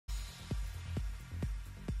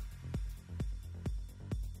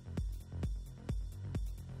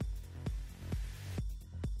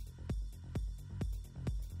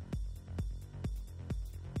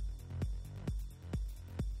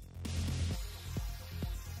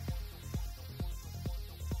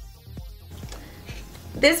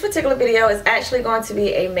This particular video is actually going to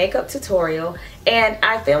be a makeup tutorial, and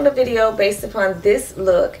I filmed a video based upon this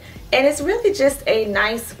look, and it's really just a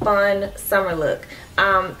nice, fun summer look.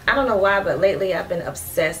 I don't know why, but lately I've been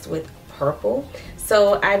obsessed with purple.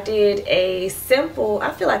 So I did a simple,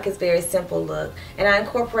 I feel like it's very simple look, and I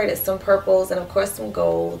incorporated some purples and of course some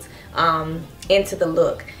golds into the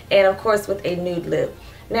look, and of course with a nude lip.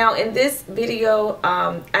 Now in this video,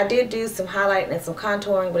 I did do some highlighting and some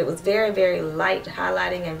contouring, but it was very, very light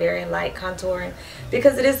highlighting and very light contouring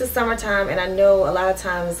because it is the summertime, and I know a lot of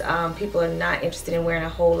times people are not interested in wearing a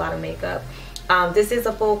whole lot of makeup. This is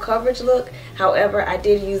a full coverage look. However, I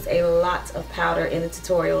did use a lot of powder in the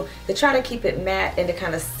tutorial to try to keep it matte and to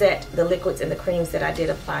kind of set the liquids and the creams that I did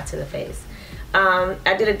apply to the face.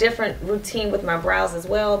 I did a different routine with my brows as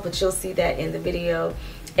well, but you'll see that in the video.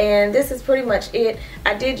 And this is pretty much it.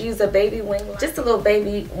 I did use a baby wing, just a little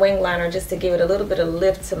baby wing liner, just to give it a little bit of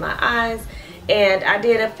lift to my eyes. And I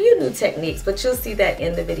did a few new techniques, but you'll see that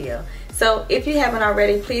in the video. So if you haven't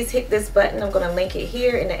already, please hit this button. I'm going to link it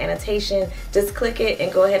here in the annotation. Just click it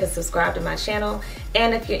and go ahead and subscribe to my channel.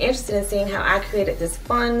 And if you're interested in seeing how I created this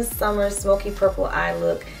fun summer smoky purple eye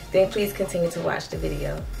look, then please continue to watch the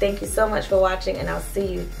video. Thank you so much for watching, and I'll see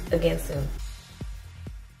you again soon.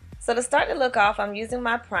 So to start the look off, I'm using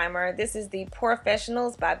my primer. This is the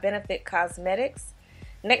Professionals by Benefit Cosmetics.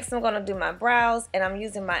 Next, I'm going to do my brows, and I'm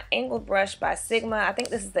using my angled brush by Sigma. I think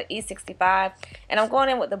this is the E65, and I'm going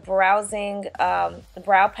in with the browsing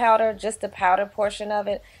brow powder, just the powder portion of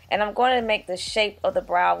it, and I'm going to make the shape of the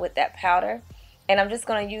brow with that powder, and I'm just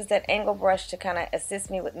going to use that angled brush to kind of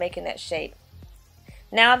assist me with making that shape.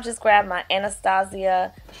 Now I've just grabbed my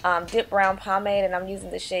Anastasia Dip Brown Pomade, and I'm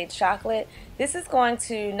using the shade Chocolate. This is going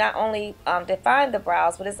to not only define the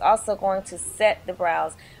brows, but it's also going to set the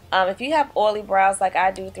brows. If you have oily brows like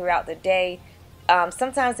I do throughout the day,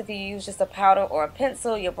 sometimes if you use just a powder or a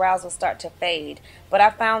pencil, your brows will start to fade. But I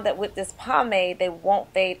found that with this pomade, they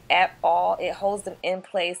won't fade at all. It holds them in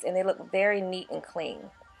place, and they look very neat and clean.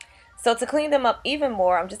 So to clean them up even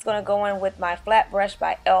more, I'm just going to go in with my flat brush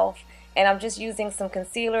by e.l.f. And I'm just using some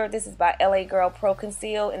concealer. This is by LA Girl Pro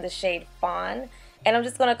Conceal in the shade Fawn. And I'm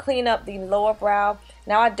just going to clean up the lower brow.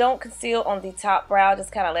 Now I don't conceal on the top brow,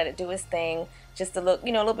 just kind of let it do its thing, just to look,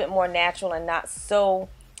 you know, a little bit more natural and not so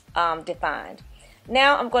defined.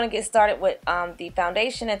 Now I'm going to get started with the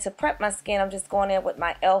foundation, and to prep my skin, I'm just going in with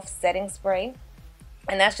my e.l.f. setting spray.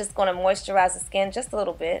 And that's just going to moisturize the skin just a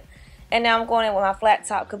little bit. And now I'm going in with my flat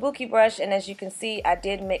top kabuki brush, and as you can see, I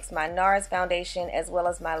did mix my NARS foundation as well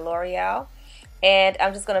as my L'Oreal. And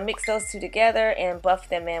I'm just going to mix those two together and buff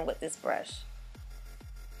them in with this brush.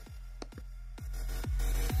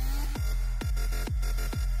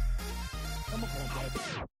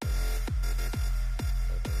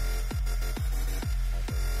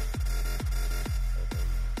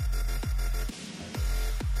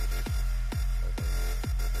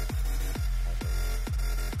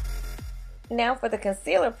 Now for the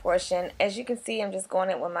concealer portion, as you can see, I'm just going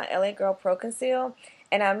in with my LA Girl Pro Conceal,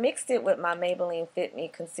 and I mixed it with my Maybelline Fit Me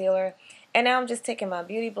concealer. And now I'm just taking my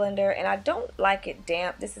beauty blender, and I don't like it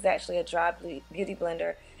damp. This is actually a dry beauty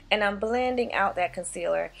blender, and I'm blending out that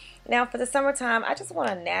concealer. Now for the summertime, I just want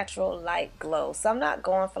a natural light glow, so I'm not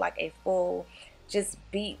going for like a full just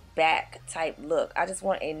beat back type look. I just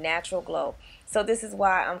want a natural glow. So this is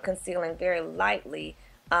why I'm concealing very lightly.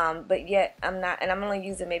 But yet I'm not, and I'm only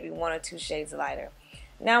using maybe 1 or 2 shades lighter.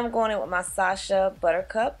 Now I'm going in with my Sasha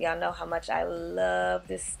Buttercup. Y'all know how much I love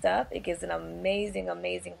this stuff. It gives an amazing,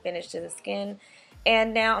 amazing finish to the skin.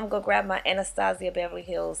 And now I'm going to grab my Anastasia Beverly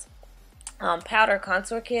Hills powder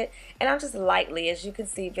contour kit, and I'm just lightly, as you can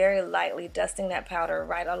see, very lightly dusting that powder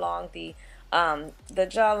right along the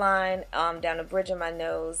jawline, down the bridge of my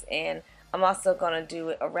nose, and I'm also going to do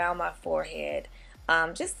it around my forehead.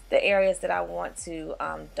 Just the areas that I want to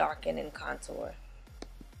darken and contour.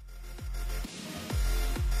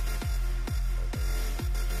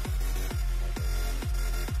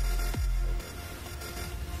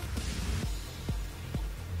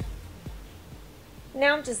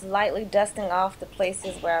 Now I'm just lightly dusting off the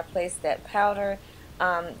places where I placed that powder.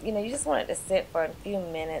 You know, you just want it to sit for a few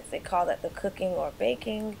minutes. They call that the cooking or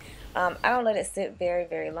baking. I don't let it sit very,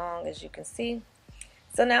 very long, as you can see.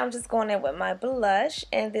 So now I'm just going in with my blush,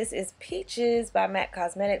 and this is Peaches by MAC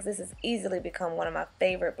Cosmetics. This has easily become one of my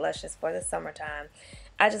favorite blushes for the summertime.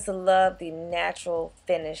 I just love the natural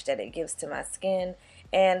finish that it gives to my skin,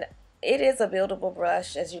 and it is a buildable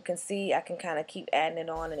brush. As you can see, I can kind of keep adding it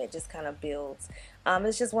on, and it just kind of builds.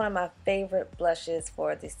 It's just one of my favorite blushes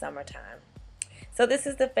for the summertime. So this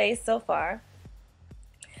is the face so far.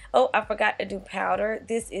 Oh, I forgot to do powder.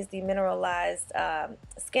 This is the Mineralized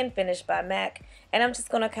Skin Finish by MAC, And I'm just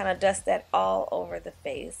going to kind of dust that all over the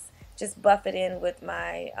face. Just buff it in with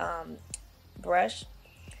my brush.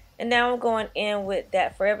 And now I'm going in with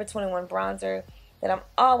that Forever 21 bronzer that I'm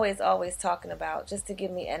always talking about, just to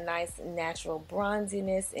give me a nice natural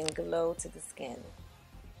bronziness and glow to the skin.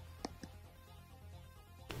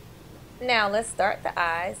 Now let's start the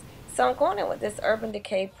eyes. So I'm going in with this Urban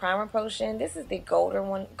Decay Primer Potion. This is the golden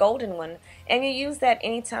one, and you use that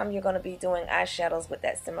anytime you're going to be doing eyeshadows with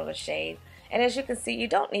that similar shade. And as you can see, you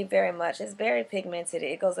don't need very much. It's very pigmented.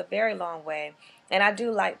 It goes a very long way, and I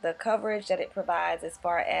do like the coverage that it provides as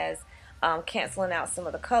far as canceling out some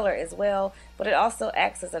of the color as well. But it also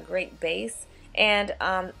acts as a great base. And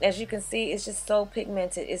as you can see, it's just so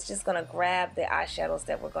pigmented. It's just going to grab the eyeshadows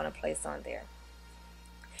that we're going to place on there.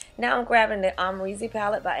 Now I'm grabbing the Amreezy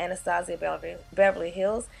Palette by Anastasia Beverly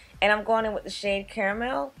Hills, and I'm going in with the shade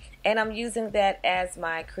Caramel, and I'm using that as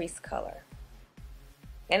my crease color.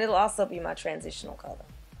 And it'll also be my transitional color.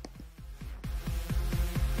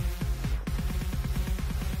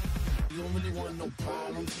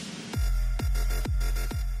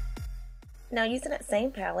 Now using that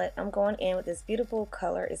same palette, I'm going in with this beautiful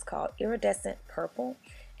color. It's called Iridescent Purple,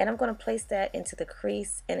 and I'm going to place that into the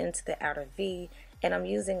crease and into the outer V, and I'm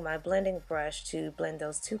using my blending brush to blend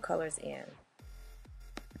those two colors in.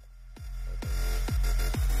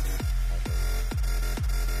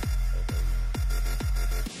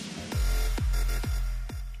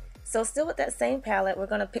 So still with that same palette, we're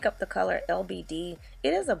going to pick up the color LBD.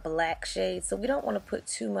 It is a black shade, so we don't want to put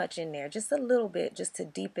too much in there, just a little bit, just to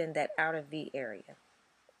deepen that outer V area.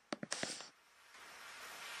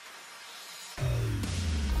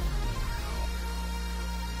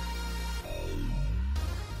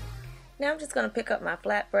 Now I'm just going to pick up my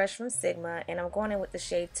flat brush from Sigma, and I'm going in with the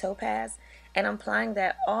shade Topaz, and I'm applying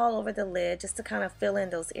that all over the lid just to kind of fill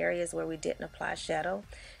in those areas where we didn't apply shadow.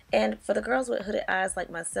 And for the girls with hooded eyes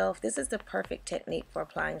like myself, this is the perfect technique for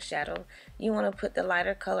applying shadow. You want to put the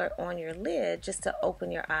lighter color on your lid just to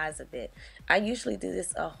open your eyes a bit. I usually do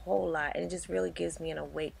this a whole lot, and it just really gives me an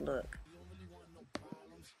awake look.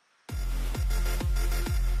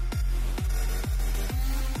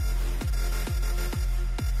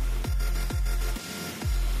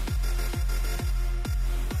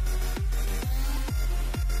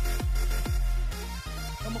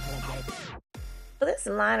 So this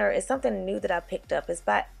liner is something new that I picked up. It's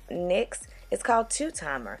by NYX. It's called Two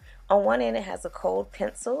Timer. On one end it has a cold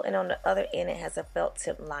pencil, and on the other end it has a felt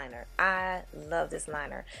tip liner. I love this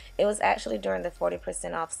liner. It was actually during the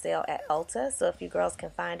 40% off sale at Ulta, so if you girls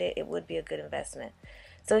can find it, it would be a good investment.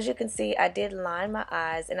 So as you can see, I did line my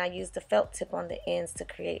eyes, and I used the felt tip on the ends to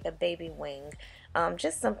create a baby wing,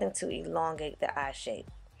 just something to elongate the eye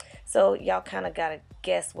shape. So y'all kind of got to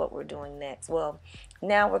guess what we're doing next. Well,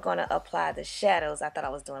 now we're going to apply the shadows. I thought I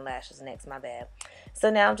was doing lashes next, my bad. So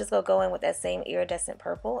now I'm just going to go in with that same iridescent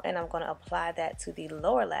purple, and I'm going to apply that to the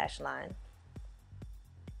lower lash line.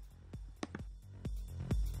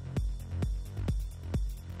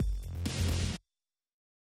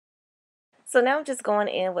 So now I'm just going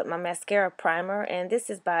in with my mascara primer, and this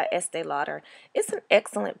is by Estee Lauder. It's an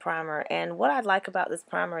excellent primer, and what I like about this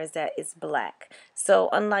primer is that it's black. So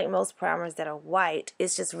unlike most primers that are white,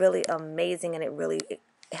 it's just really amazing, and it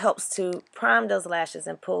helps to prime those lashes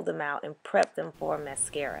and pull them out and prep them for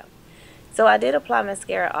mascara. So I did apply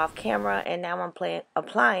mascara off camera, and now I'm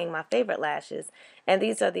applying my favorite lashes, and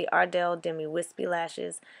these are the Ardell Demi Wispy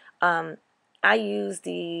lashes. I use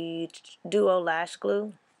the Duo Lash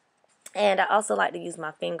Glue. And I also like to use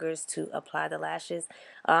my fingers to apply the lashes.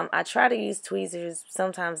 I try to use tweezers.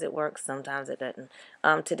 Sometimes it works, sometimes it doesn't.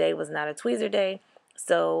 Today was not a tweezer day,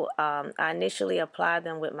 so I initially apply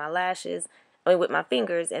them with my lashes, with my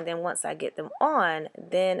fingers, and then once I get them on,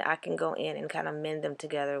 then I can go in and kind of mend them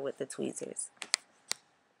together with the tweezers.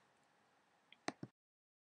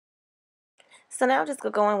 So now I'm just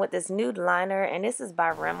going to go in with this nude liner, and this is by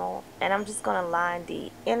Rimmel, and I'm just going to line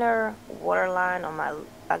the inner waterline on my,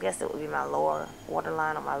 I guess it would be my lower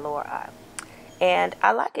waterline on my lower eye. And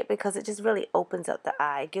I like it because it just really opens up the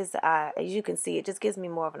eye. It gives the eye, as you can see, it just gives me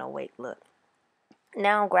more of an awake look.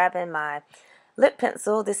 Now I'm grabbing my lip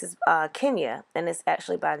pencil. This is Kenya, and it's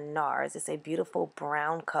actually by NARS. It's a beautiful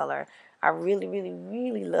brown color. I really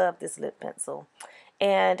love this lip pencil.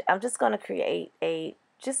 And I'm just going to create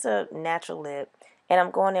just a natural lip, and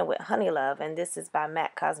I'm going in with Honey Love, and this is by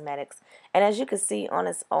MAC Cosmetics. And as you can see on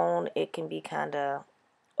its own, it can be kind of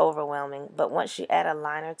overwhelming, but once you add a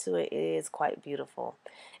liner to it, it is quite beautiful.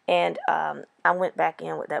 And I went back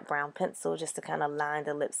in with that brown pencil just to kind of line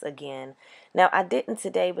the lips again. Now I didn't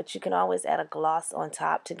today, but you can always add a gloss on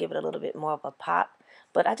top to give it a little bit more of a pop,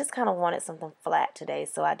 but I just kind of wanted something flat today,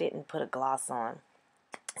 so I didn't put a gloss on.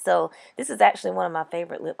 So this is actually one of my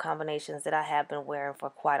favorite lip combinations that I have been wearing for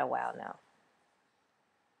quite a while now.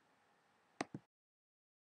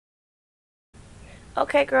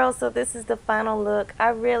 Okay, girls, so this is the final look. I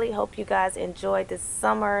really hope you guys enjoyed this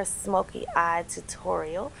summer smoky eye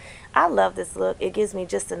tutorial. I love this look. It gives me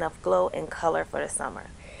just enough glow and color for the summer.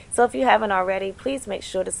 So if you haven't already, please make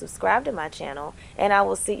sure to subscribe to my channel, and I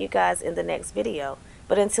will see you guys in the next video.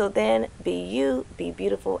 But until then, be you, be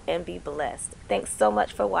beautiful, and be blessed. Thanks so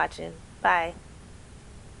much for watching. Bye.